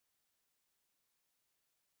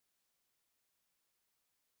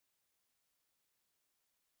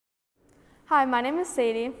Hi, my name is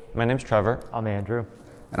Sadie. My name's Trevor. I'm Andrew.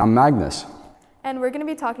 And I'm Magnus. And we're going to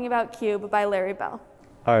be talking about Cube by Larry Bell.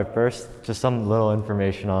 All right, first, just some little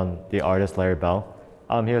information on the artist Larry Bell.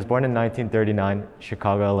 He was born in 1939,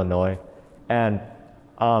 Chicago, Illinois. And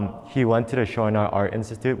he went to the Chouinard Art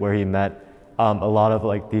Institute where he met a lot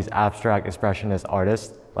of these abstract expressionist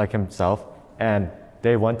artists like himself. And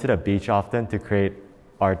they went to the beach often to create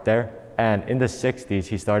art there. And in the 60s,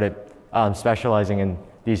 he started specializing in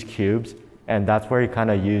these cubes. And that's where he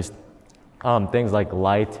kind of used things like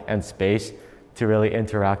light and space to really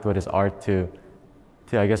interact with his art to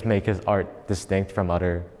I guess make his art distinct from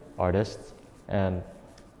other artists. And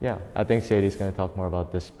yeah, I think Sadie's going to talk more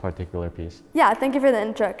about this particular piece. Yeah, thank you for the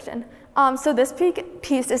introduction. So this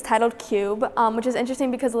piece is titled Cube, which is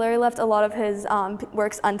interesting because Larry left a lot of his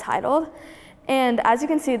works untitled. And as you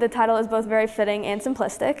can see, the title is both very fitting and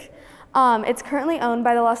simplistic. It's currently owned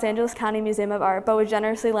by the Los Angeles County Museum of Art, but was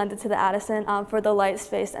generously lent to the Addison for the Light,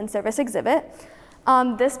 Space, and Service exhibit.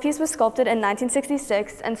 This piece was sculpted in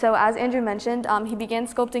 1966, and so as Andrew mentioned, he began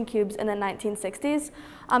sculpting cubes in the 1960s.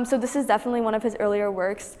 So this is definitely one of his earlier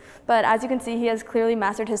works, but as you can see, he has clearly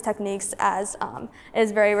mastered his techniques as it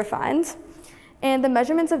is very refined. And the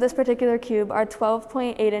measurements of this particular cube are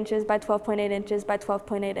 12.8 inches by 12.8 inches by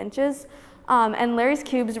 12.8 inches. And Larry's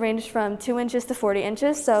cubes range from 2 inches to 40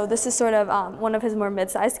 inches, so this is sort of one of his more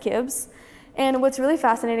mid-sized cubes. And what's really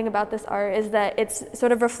fascinating about this art is that it's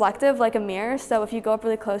sort of reflective like a mirror, so if you go up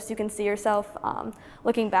really close, you can see yourself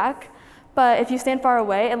looking back. But if you stand far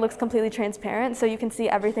away, it looks completely transparent, so you can see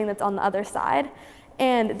everything that's on the other side.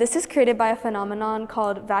 And this is created by a phenomenon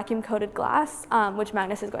called vacuum-coated glass, which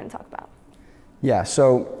Magnus is going to talk about. Yeah,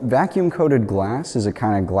 so vacuum-coated glass is a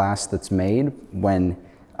kind of glass that's made when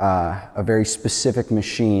a very specific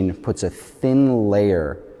machine puts a thin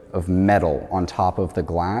layer of metal on top of the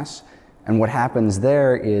glass. And what happens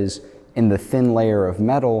there is, in the thin layer of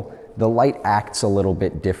metal, the light acts a little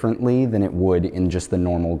bit differently than it would in just the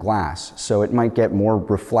normal glass. So it might get more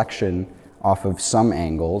reflection off of some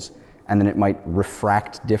angles, and then it might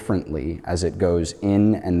refract differently as it goes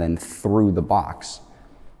in and then through the box.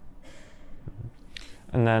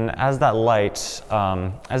 And then as that light,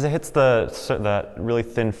 as it hits that really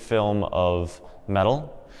thin film of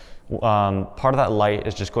metal, part of that light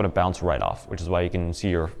is just going to bounce right off, which is why you can see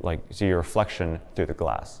your reflection through the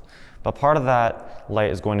glass. But part of that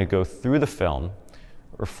light is going to go through the film,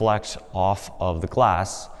 reflect off of the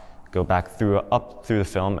glass, go back up through the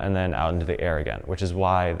film, and then out into the air again, which is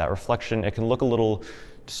why that reflection, it can look a little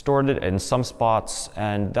distorted in some spots,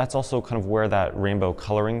 and that's also kind of where that rainbow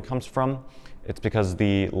coloring comes from. It's because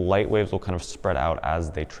the light waves will kind of spread out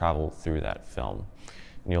as they travel through that film.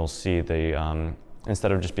 And you'll see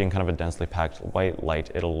instead of just being kind of a densely packed white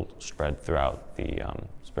light, it'll spread throughout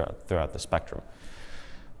the spectrum.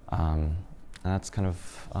 And that's kind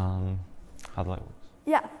of how the light works.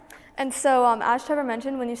 Yeah, and so as Trevor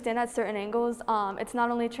mentioned, when you stand at certain angles, it's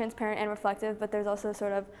not only transparent and reflective, but there's also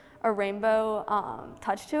sort of a rainbow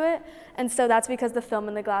touch to it. And so that's because the film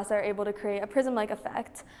and the glass are able to create a prism-like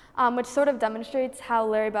effect, which sort of demonstrates how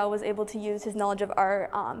Larry Bell was able to use his knowledge of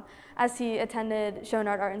art as he attended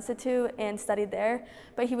Chouinard Art Institute and studied there.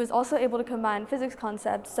 But he was also able to combine physics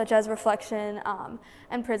concepts such as reflection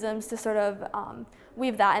and prisms to sort of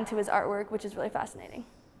weave that into his artwork, which is really fascinating.